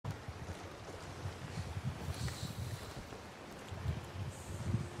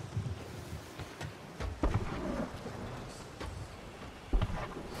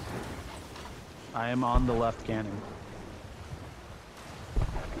I am on the left cannon.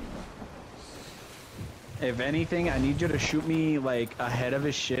 If anything, I need you to shoot me like ahead of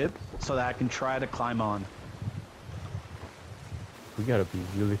his ship so that I can try to climb on. We gotta be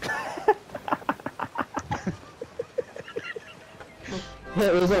really.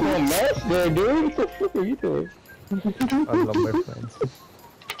 There's a whole mess there, dude. What are you doing? I love my friends.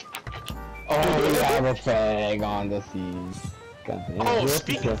 Oh, we have a fag on the scene. God damn. Oh,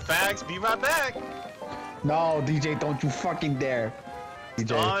 speaking of fags, be right back. No, DJ, don't you fucking dare. DJ.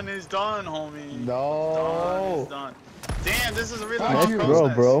 Done is done, homie. No. Done is done. Damn, this is a really Fuck long you.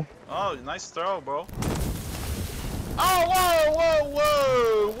 process. Bro. Oh, nice throw, bro. Oh,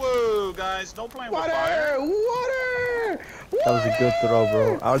 whoa, guys, don't play with fire. Water! That was a good throw,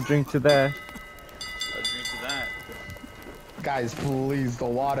 bro. I'll drink to that. I'll drink to that. Guys, please, the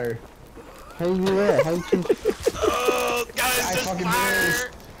water. How you do that? How you do Oh, guys, there's fucking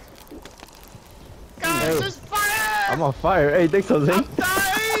fire. Guys, there's fire. I'm on fire. Hey, thanks, Jose. I'm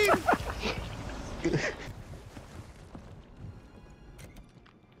dying.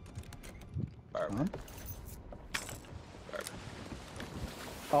 Huh?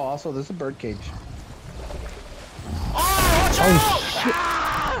 Oh, also, there's a bird cage. Oh, watch out!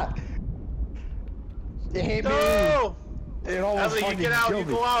 Ah! It hit me. No! It almost Ellie, you fucking get out, killed you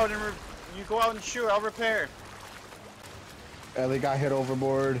me. go out and you go out and shoot, I'll repair. Ellie got hit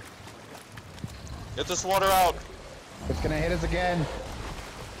overboard. Get this water out. It's gonna hit us again.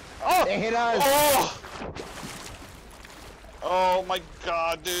 Oh! It hit us. Oh! Oh my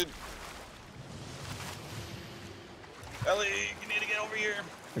god, dude. Ellie, you need to get over here.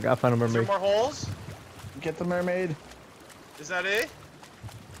 I gotta find a Is there mermaid. more holes? Get the mermaid. Is that it?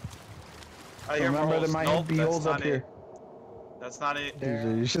 I hear more Remember, holes. there might Nope, be that's holes not up it. here. That's not it.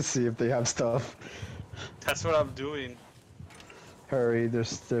 DJ, you should see if they have stuff. That's what I'm doing. Hurry, they're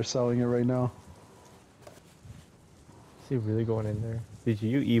selling it right now. Is he really going in there? DJ,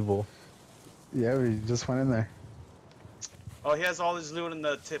 you evil. Yeah, we just went in there. Oh, he has all his loot in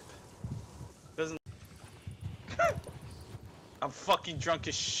the tip. Doesn't. I'm fucking drunk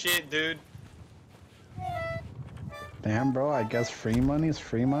as shit, dude. Damn, bro, I guess free money is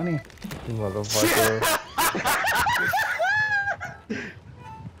free money. Motherfucker.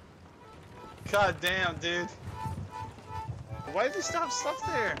 God damn, dude. Why did they stop stuff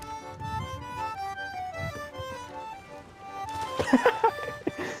there?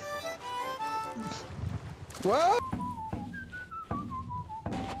 What?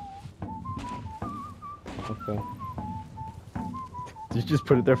 Okay. Did you just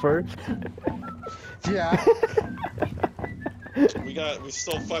put it there first? Yeah. We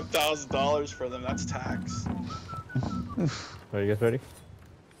stole $5,000 for them. That's tax. Are you guys ready?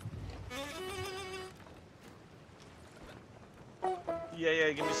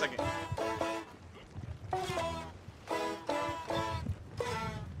 Yeah, give me a second.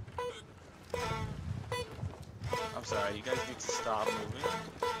 I'm sorry, you guys need to stop moving.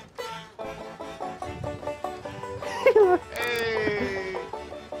 Hey!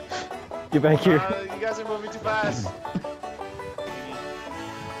 Get back here. You guys are moving too fast.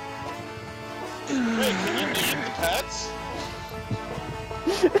 Wait, can you name the pets?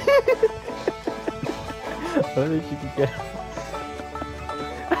 I don't think you can get.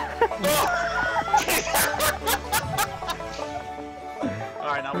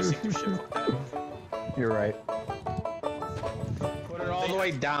 Alright, now we sink your ship. You're right. Put it all the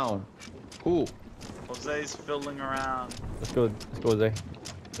way down. Ooh. Jose's fiddling around. Let's go, Jose.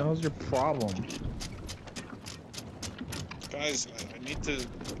 That was your problem. Guys, I need to.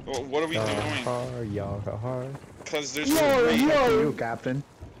 What are we doing? Hard. Because there's You, Captain.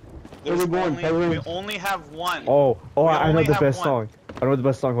 there's Where we going? only, we only have one. Oh, We I know only the have best one. song. I know the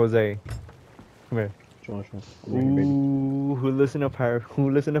best song, Jose. Come here. Sure. Ooh, who listen to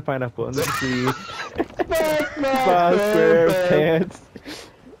pineapple under the tree? Five square pants.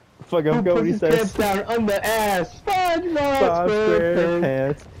 Fuck, I'm going. He says. down on the ass. Five square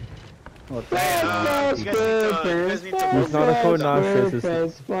pants. Hey, you guys need to It's not a code nonsense.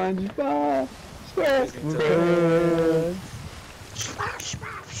 It's SpongeBob.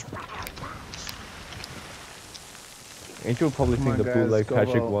 Ain't you probably Come think on, the guys, bootleg go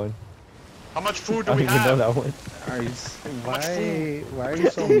Patrick out. won? How much food I do don't we even know have? that one. Are you, much why are you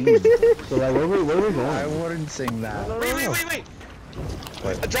so mean? So like, where we going? I wouldn't sing that. Wait.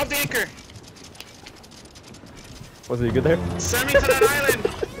 What? I dropped the anchor. Was it good there? Send me to that island.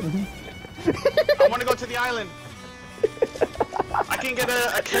 I want to go to the island. I can get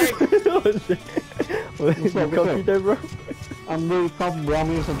a keg. Was it comfy there, bro? I'm really probably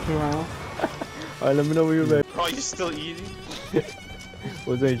ramen some too now. Alright, let me know when you're ready. Oh, you still eating?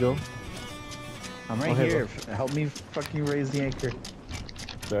 What's Angel? I'm right hey, here. Help me fucking raise the anchor.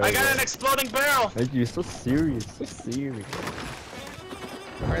 Sorry, I got bro. an exploding barrel. Hey, you're so serious, so serious.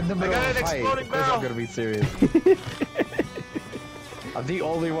 We're in the middle got of a an fight. exploding Of course barrel. I'm gonna be serious. I'm the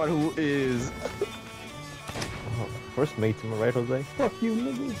only one who is. Oh, first mate's am I right, Jose? Fuck you,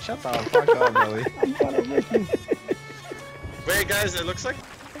 nigga. Shut the fuck up, Billy. I'm trying to make you. Wait, guys, it looks like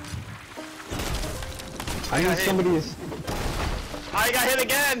I need hit. somebody's. I got hit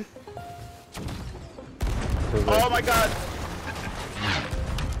again. Jose. Oh my god.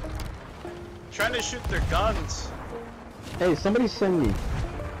 Trying to shoot their guns. Hey, somebody send me.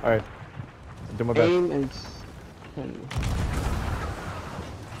 Alright. I'll do my best. Aim and send me.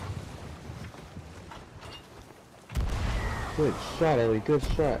 Good shot, Ellie. Good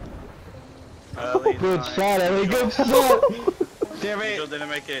shot. Good shot, Ellie. Good shot. Damn Angel it! didn't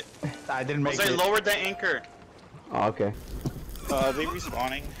make it. I didn't make Jose it. lowered the anchor. Oh, okay. They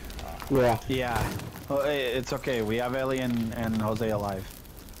respawning. Yeah. Yeah. Oh, it's okay. We have Ellie and Jose alive.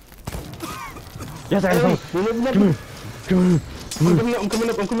 Yes, I Ellie, know. you're living up. Come here. I'm coming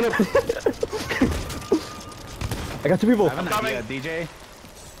up. I'm coming up. I'm coming up. I got 2 people. I have an idea, DJ.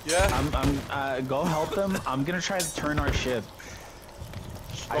 Yeah. Go help them. I'm gonna try to turn our ship.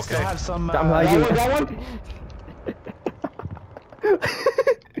 I still Okay. have some. I'm lagging. That one.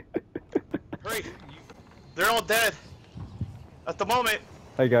 Hurry. They're all dead. At the moment.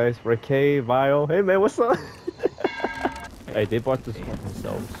 Hi guys, Raquel, Vile. Hey man, what's up? Hey, they bought this for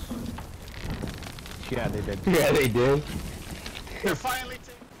themselves. Yeah, they did. Yeah, they did. They're finally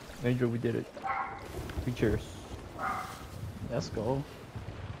Angel, we did it. We cheers. Let's go.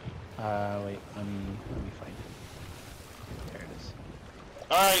 Wait. Let me find it. There it is.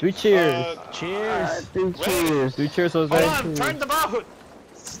 Alright. 3 cheers. Cheers. Cheers. 3 cheers, Jose. Hold on, turn them out.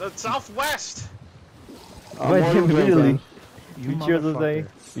 It's the southwest. Wait, literally. You 3 cheers, Jose. motherfucker.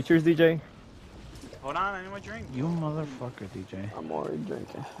 3 cheers, DJ. Hold on, I need my drink. You motherfucker, DJ. I'm already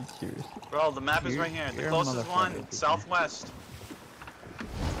drinking. 3 cheers. Bro, the map is right here. The You're a closest one, motherfucker, southwest.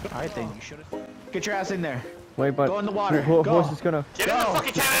 I think you should have. Get your ass in there. Wait, but Go in the water. Who Go. is gonna? Get in the Go.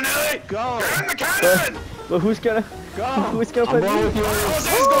 fucking cannon, Ellie! Go. Get in the cannon! Well, who's gonna? Go. Who's gonna I'm play going with me? you.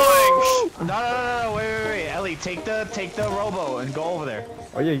 Jose's going! No. Wait. Ellie, take the robo and go over there.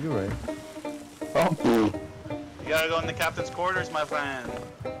 Oh yeah, you're right. Oh. You gotta go in the captain's quarters, my friend.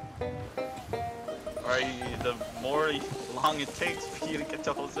 Or the more long it takes for you to get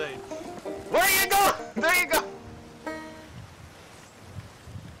to Jose. Where you go? There you go!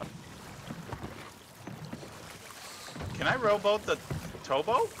 Can I rowboat the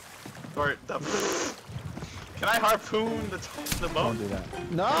towboat? Or the... Can I harpoon the boat? Don't do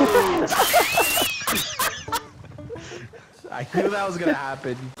that. No. I knew that was gonna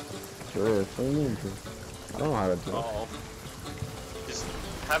happen. Sure. What do you mean? I don't know how to do it. Oh. Just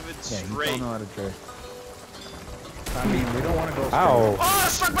have it Yeah, you straight. don't know how to drift. I mean, we don't want to go straight. Ow. Oh,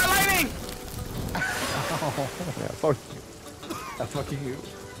 struck by lightning! Yeah, fuck you. Fuck you.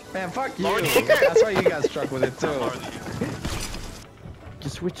 Man, fuck you. Lower the anchor. That's why you got struck with it too. Lower the anchor.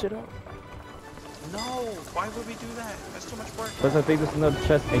 Just switch it up. No, why would we do that? That's too much work. Plus, I think there's another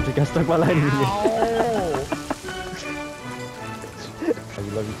chest. Angel got stuck by lightning again. Ow. I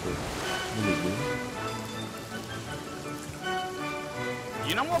love you too.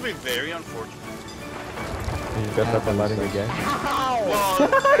 You know what would be very unfortunate? You got stuck by lightning again. Well,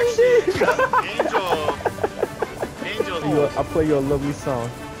 actually, Angel, I'll play you a lovely song.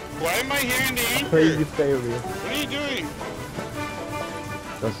 why am I here in the Play anchor? your favorite. What are you doing?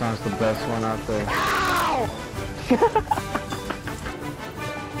 That sounds the best one out there.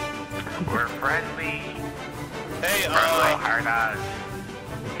 We're friendly. Hey, Hard eyes.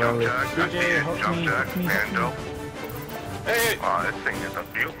 Jump Friendly. duck, DJ, hook jump me, duck, hook me, Mando. hey, Oh, this thing is a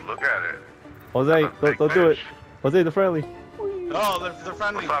beaut. Look at it. Jose, don't do it. Jose, the friendly. oh, they're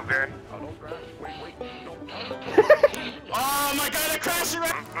friendly. What's up, Gary? Oh my god, they're crashing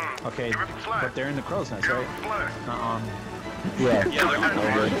right. Okay, Give it a flag. but they're in the crow's nest, Give it right? a flag. Yeah. Yeah, they're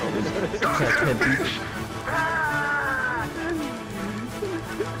friendly.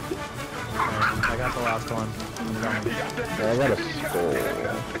 I got the last one. Yeah, I got a skull.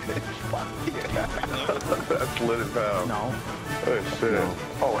 That's lit as hell. No. Oh, shit. No.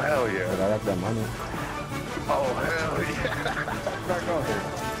 Oh, hell But yeah. I got that money. Oh, hell yeah.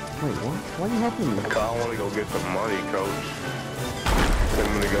 Wait, what? Why are you helping me? I want to go get some money, coach. Send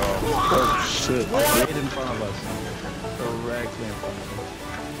me to go. Oh, shit. Right in front of us. Directly in front of us.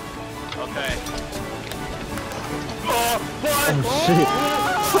 Okay. Oh, what? Oh shit.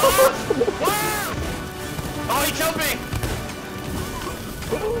 Oh, he killed me.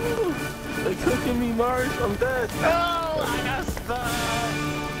 They're cooking me, Marsh. I'm dead. No, I got stuck.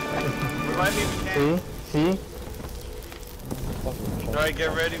 revive me if you can. See? Alright,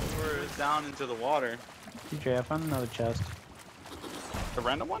 get ready for down into the water. DJ, I found another chest. The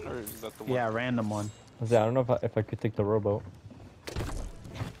random one, or is that the one? Yeah, random one. I don't know if I could take the rowboat.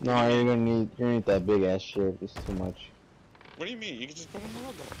 No, you're gonna need that big ass ship. It's too much. What do you mean? You can just put in the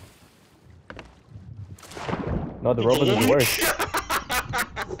rowboat. No, the rowboat doesn't work.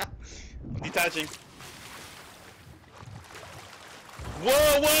 Detaching.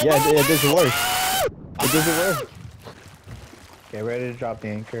 Whoa! Yeah, it doesn't work. It doesn't work. Get ready to drop the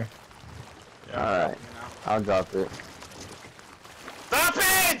anchor. Alright. I'll drop it. Stop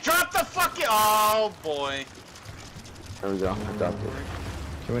it! Drop the fucking. Oh boy. There we go. I dropped it.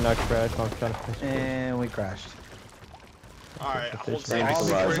 Can we not crash? I'm trying to push it. And we crashed. Alright, hold Thank you,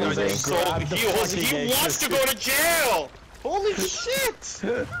 He fucking wants to go to jail! Holy shit!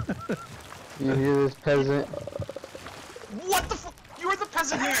 You hear this peasant? What the fuck? You were the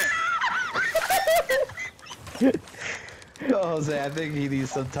peasant here! Jose, I think he needs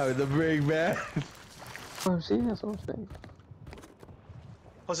some time to break, man. Oh, see, that's what I'm saying.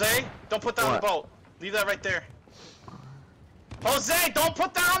 Jose, don't put that on the boat. Leave that right there. Jose, don't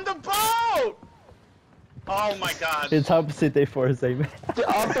put that on the boat! Oh my god. It's opposite day for us, man. The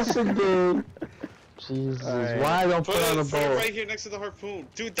opposite dude. Jesus, why don't put it on the Put it boat? right here next to the harpoon.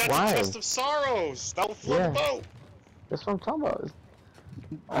 Dude, that's Why? a chest of sorrows. That will float the boat. That's what I'm talking about.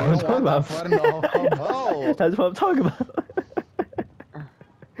 I don't want that fun no homo. That's what I'm talking about.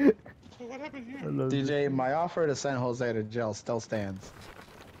 So what happened here? DJ, my offer to send Jose to jail still stands.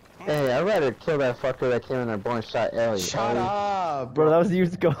 Hey, I'd rather kill that fucker that came in there boy and shot Ellie. Shut up, Bro, that was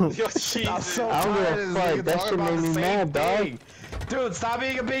years ago. Yo, I'm Jesus. so I don't give a tired of this fuck. nigga That talking shit about made the me same mad, dog. thing. Dude, stop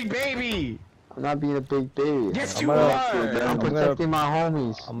being a big baby. I'm not being a big baby. Yes, I'm you gonna- are. I'm protecting my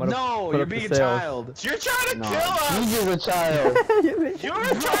homies. I'm gonna No, put you're up the being a sails. child. You're trying to No, kill us! he's just a child. You're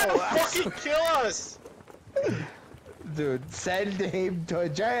trying to fucking kill us! Dude, send him to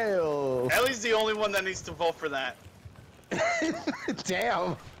jail. Ellie's the only one that needs to vote for that.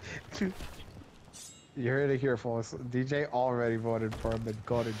 Damn. You heard it here, folks. DJ already voted for him and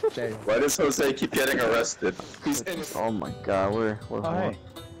go to jail. Why does Jose keep getting arrested? He's innocent. Oh my god, we're Oh, hey.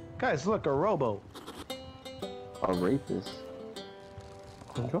 Guys, look, a rowboat. a rapist.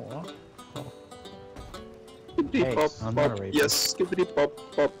 Skibbity Hey, pop I'm not a pop. rapist. Yes, skibbity pop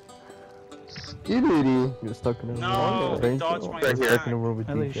pop. Skibidi. You're stuck in a No, room. dodge my Right here. Stuck in a room with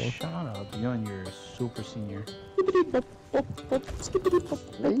Ellie, DJ. shut up. You're on your super senior. Skibbity pop pop pop. Skibbity pop.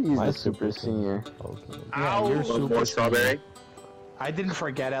 Maybe he's My a super senior. Okay. Yeah, you're Ow! super More strawberry. I didn't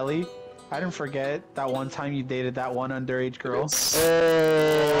forget, Ellie. I didn't forget that one time you dated that one underage girl.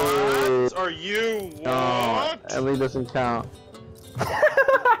 Hey. What are you? No, What? Ellie doesn't count.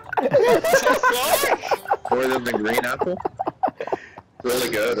 More than the green apple. Really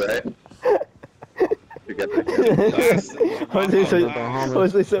good, right? You get that.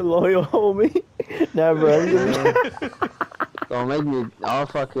 Jose said loyal homie. Never ending. Don't make me all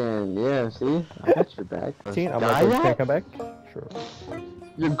fucking yeah. See, I got your back. I'm Gaia? like, can I come back? Sure.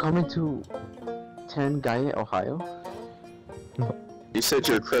 You're coming to 10 Gaia, Ohio? You said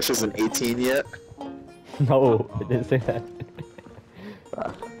your crush isn't 18 yet? No, I didn't say that.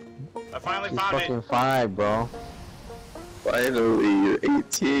 I finally She's found it. fucking 5, bro. Finally, you're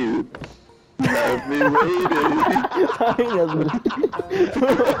 18. Have me waiting. Okay,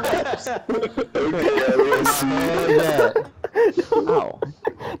 I will see. Yeah. Ow.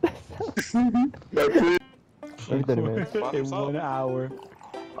 But please. Look at it, man. In 1 hour.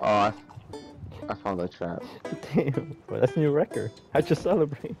 Oh, I found the trap. Damn, bro, that's a new record. How'd you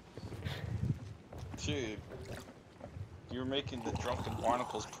celebrate? Dude, you're making the drunken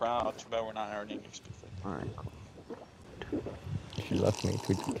barnacles proud. Too bad we're not earning XP. Alright, cool. She left me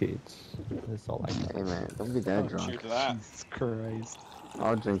with the kids. That's all I got. Hey man, don't be that Cheers drunk. to that. Jesus Christ.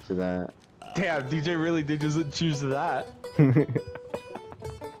 I'll drink to that. Damn, DJ really did just choose that.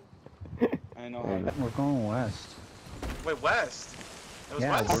 I know. Hey, We're going west. Wait, west. It was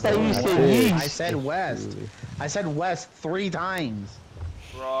Yeah, west. I thought you said I east. said west. I said west 3 times.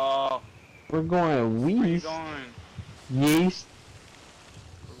 Bro, We're going where you west. going? Yeast.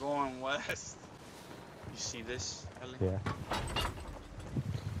 We're going west. You see this, Ellie? Yeah.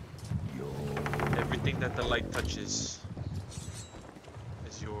 Everything that the light touches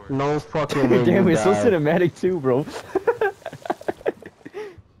is yours. No fucking way. Damn, you it's so died. cinematic too, bro.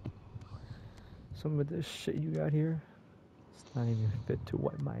 Some of this shit you got here, it's not even fit to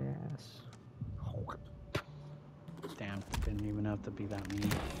wipe my ass. Damn, didn't even have to be that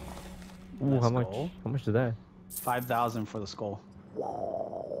mean. Ooh, how Let's much? go. How much is that? 5,000 for the skull.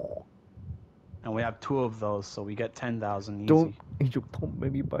 And we have 2 of those, so we get 10,000 easy. Don't Angel, don't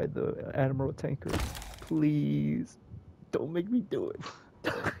make me buy the Admiral tanker. Please. Don't make me do it.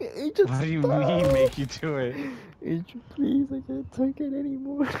 Angel, What do you stop. mean make you do it? Angel, please, I can't take it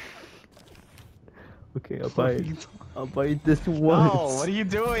anymore. Okay, I'll buy it. I'll buy it this once. No, what are you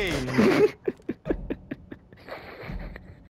doing?